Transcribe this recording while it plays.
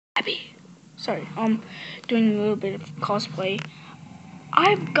Abby. Sorry, doing a little bit of cosplay.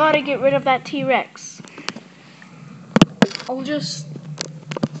 I've got to get rid of that T-Rex. I'll just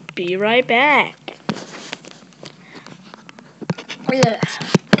be right back. Yeah.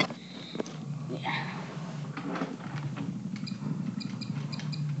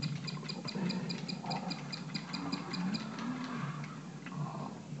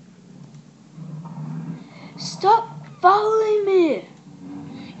 Stop following me.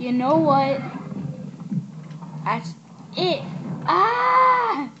 You know what? That's it.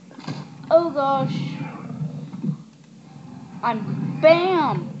 Ah! Oh gosh.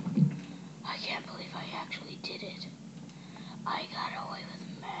 Bam! I can't believe I actually did it. I got away with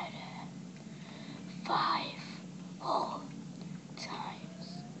murder 5 whole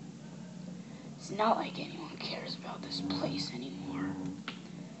times. It's not like anyone cares about this place anymore.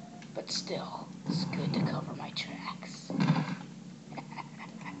 But still, it's good to cover my tracks.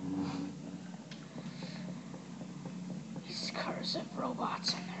 These cars have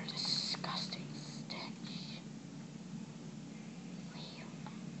robots and they're disgusting stench.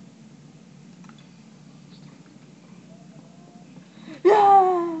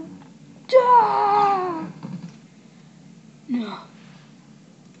 Ah! Ah! No.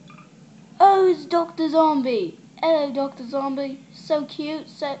 Oh, it's Dr. Zombie. Hello, Dr. Zombie. So cute.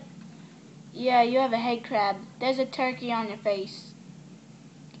 So. Yeah, you have a head crab. There's a turkey on your face.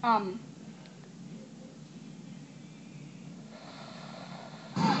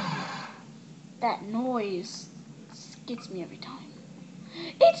 That noise gets me every time.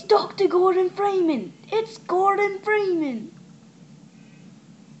 It's Dr. Gordon Freeman. It's Gordon Freeman.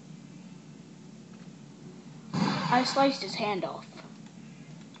 I sliced his hand off.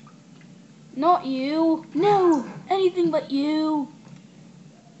 Not you. No, anything but you.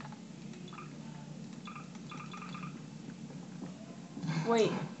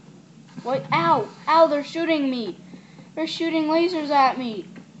 Wait. What? Ow! Ow! They're shooting me. They're shooting lasers at me.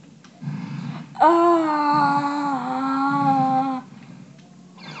 Ah!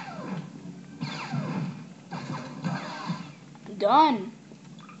 Done.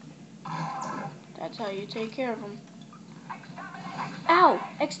 That's how you take care of them. Ow!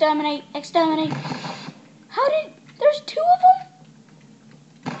 Exterminate! Exterminate! How did... There's 2 of them?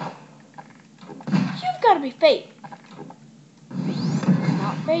 You've got to be fake.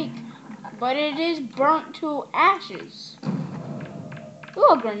 Not fake. But it is burnt to ashes. Ooh,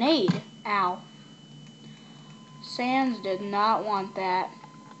 a grenade. Ow. Sans did not want that.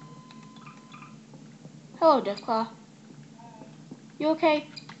 Hello, Deathclaw. You okay?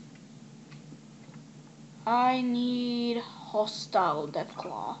 I need hostile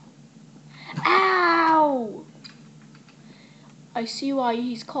Deathclaw. Ow! I see why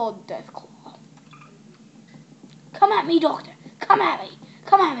he's called Deathclaw. Come at me, Doctor. Come at me.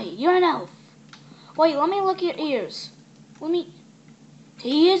 Come at me. You're an elf. Wait, let me look at your ears.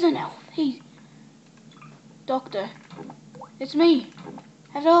 He is an elf. Doctor. It's me.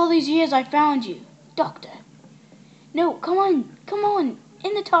 After all these years, I found you. Doctor. No, come on. Come on.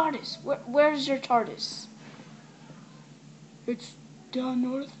 In the TARDIS. Where's your TARDIS? It's down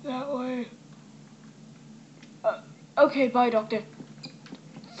north that way. Okay, bye, Doctor.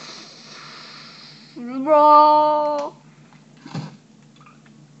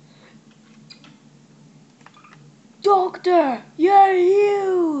 Doctor, you're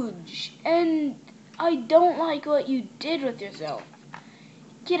huge, and I don't like what you did with yourself.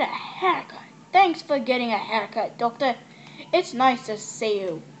 Get a haircut. Thanks for getting a haircut, Doctor. It's nice to see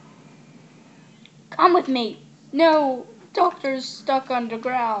you. Come with me. No, Doctor's stuck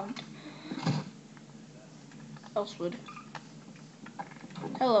underground. Elsewood.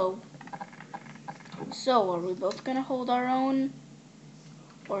 Hello. So, are we both gonna hold our own?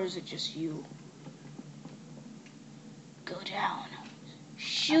 Or is it just you? Go down.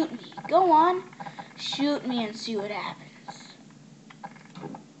 Shoot me. Go on. Shoot me and see what happens.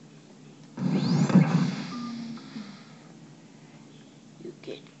 You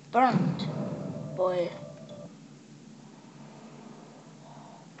get burnt, boy.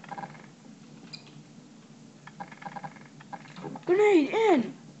 Grenade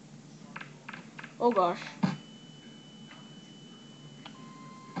in! Oh gosh.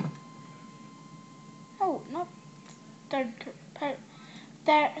 Oh, not third.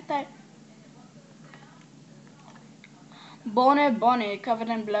 Bonnie covered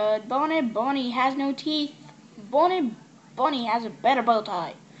in blood. Bonnie has no teeth. Bonnie has a better bow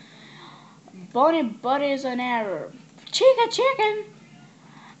tie. Bonnie is an error. Chicken.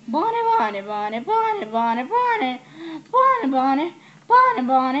 Bonnie.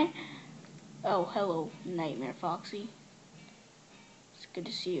 Oh, hello, Nightmare Foxy. It's good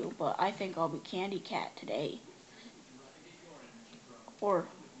to see you, but I think I'll be Candy Cat today. Or,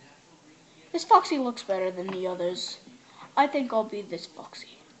 this Foxy looks better than the others. I think I'll be this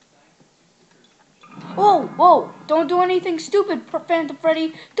Foxy. Whoa, whoa, don't do anything stupid, Phantom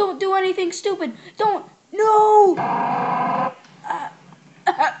Freddy. Don't do anything stupid. Don't, no!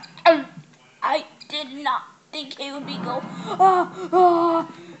 I did not think he would be go.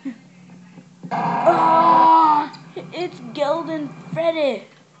 It's Golden Freddy.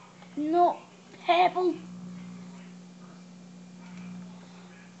 No, Pebble.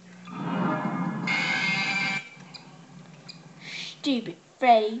 Stupid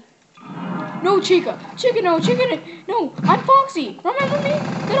Freddy. No, Chica. Chica, no. Chica, no. I'm Foxy. Remember me?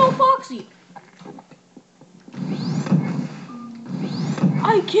 Good old Foxy.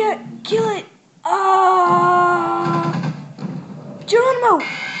 I can't kill it. Geronimo.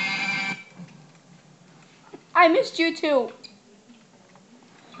 I missed you too.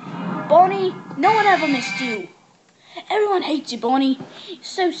 Bonnie, no one ever missed you. Everyone hates you, Bonnie. You're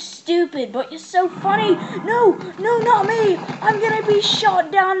so stupid, but you're so funny. No, no, not me. I'm gonna be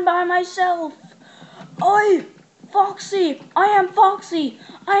shot down by myself. Foxy. I am Foxy.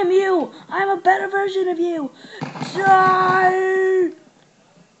 I am you. I am a better version of you. Die.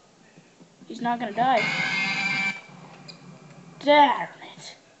 He's not gonna die. Damn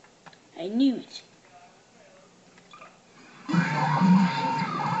it. I knew it.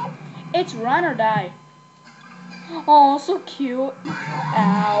 It's run or die. Oh, so cute.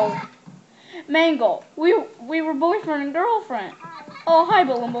 Ow. Mango, we were boyfriend and girlfriend. Oh, hi,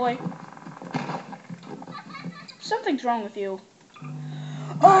 Billin' Boy. Something's wrong with you.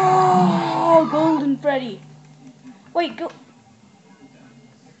 Oh, Golden Freddy. Wait, go.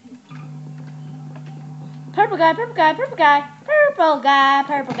 Purple guy, purple guy, purple guy, purple guy,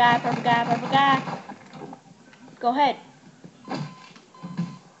 purple guy, purple guy, purple guy. Go ahead.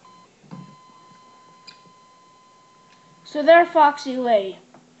 So there Foxy lay,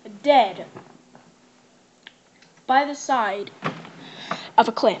 dead, by the side of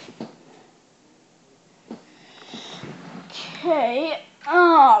a cliff. Okay,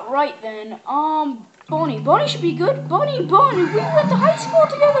 right then, Bonnie. Bonnie should be good. Bonnie, we went to high school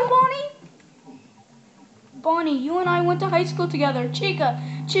together, Bonnie. Bonnie, you and I went to high school together. Chica,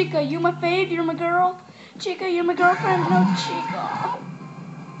 you my fave, you're my girl. Chica, you're my girlfriend. No, Chica.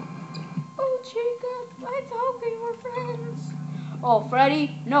 Oh, Chica, I thought we were friends. Oh,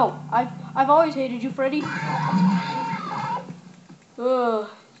 Freddy, no, I've always hated you, Freddy. Ugh,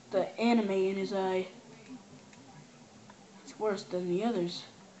 the anime in his eye. It's worse than the others.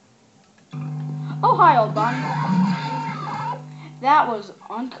 Oh, hi, old Bonnie. That was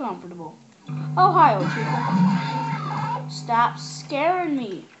uncomfortable. Oh, hi, old Chica. Stop scaring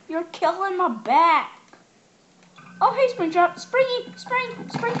me. You're killing my back. Oh, hey, Springtrap. Spring.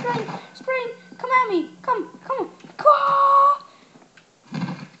 Come at me. Come.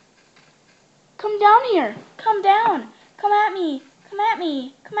 Come down here. Come down. Come at me.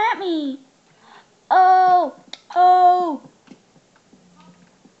 Oh.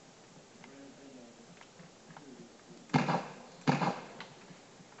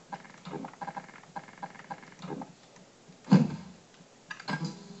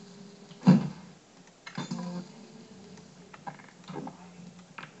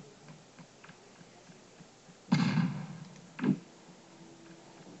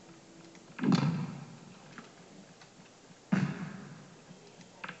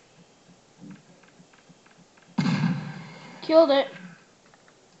 Killed it.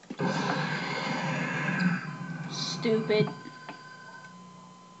 Stupid.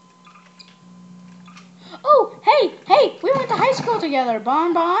 Oh, hey, we went to high school together.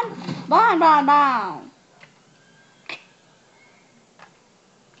 Bon.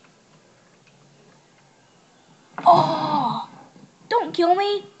 Oh, don't kill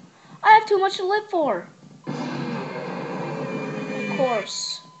me. I have too much to live for. Of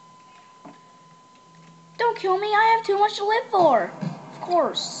course. Don't kill me. I have too much to live for. Of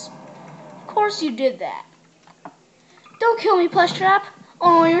course. Of course you did that. Don't kill me, Plush Trap.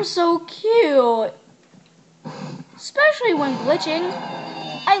 Oh, you're so cute. Especially when glitching.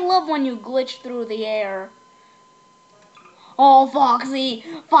 I love when you glitch through the air. Oh, Foxy.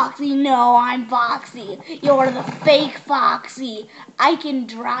 Foxy, no, I'm Foxy. You're the fake Foxy. I can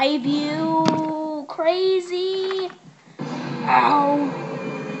drive you crazy. Ow.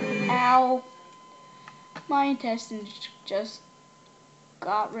 My intestines just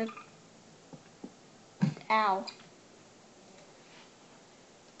got ripped. Ow.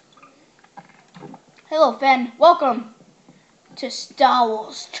 Hello, Fen. Welcome to Star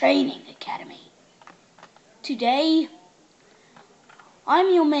Wars Training Academy. Today,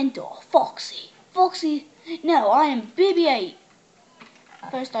 I'm your mentor, Foxy. Foxy, no, I am BB-8.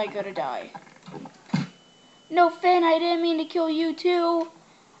 First I gotta die. No, Finn, I didn't mean to kill you too.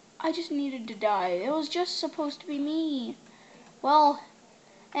 I just needed to die. It was just supposed to be me. Well,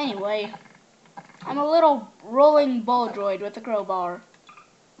 anyway, I'm a little rolling ball droid with a crowbar.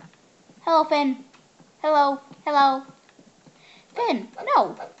 Hello, Finn. Hello, hello. Finn,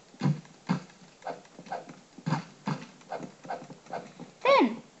 no.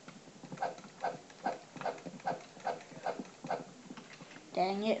 Finn.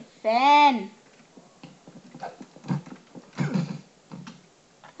 Dang it, Finn.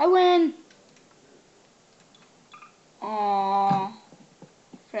 I win. Aww.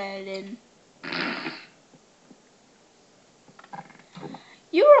 Fredden.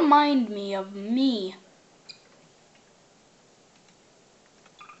 You remind me of me.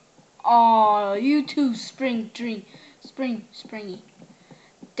 Aw, you too, springy.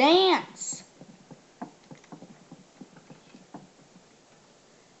 Dance.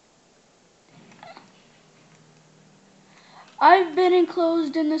 I've been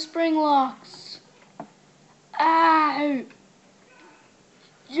enclosed in the spring locks. Ah.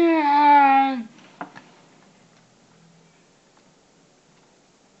 Yeah.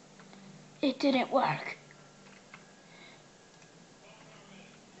 It didn't work.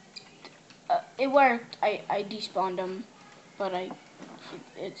 It worked. I despawned him, but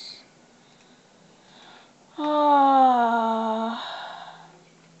it's.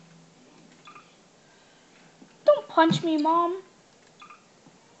 Don't punch me, Mom.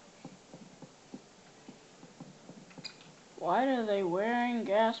 Why are they wearing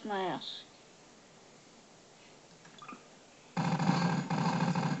gas masks?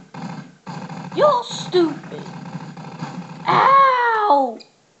 You're stupid. Ow!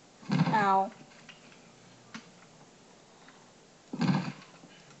 Ow.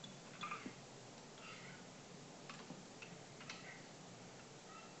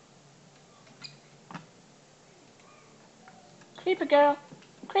 Creeper girl.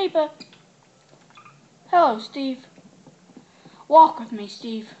 Creeper. Hello, Steve. Walk with me,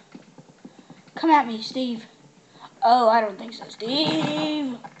 Steve. Come at me, Steve. Oh, I don't think so,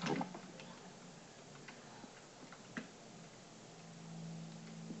 Steve.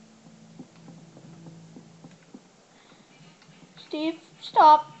 Steve,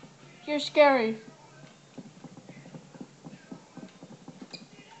 stop. You're scary.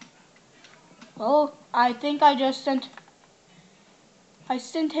 Well, I think I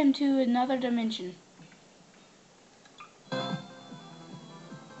sent him to another dimension.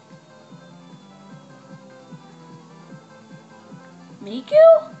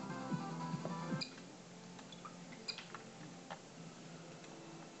 Miku?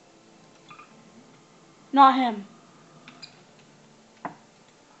 Not him.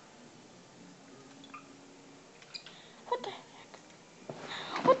 What the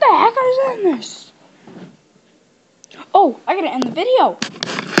heck? What the heck is in this? Oh, I gotta end the video.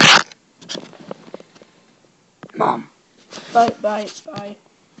 Mom. Bye.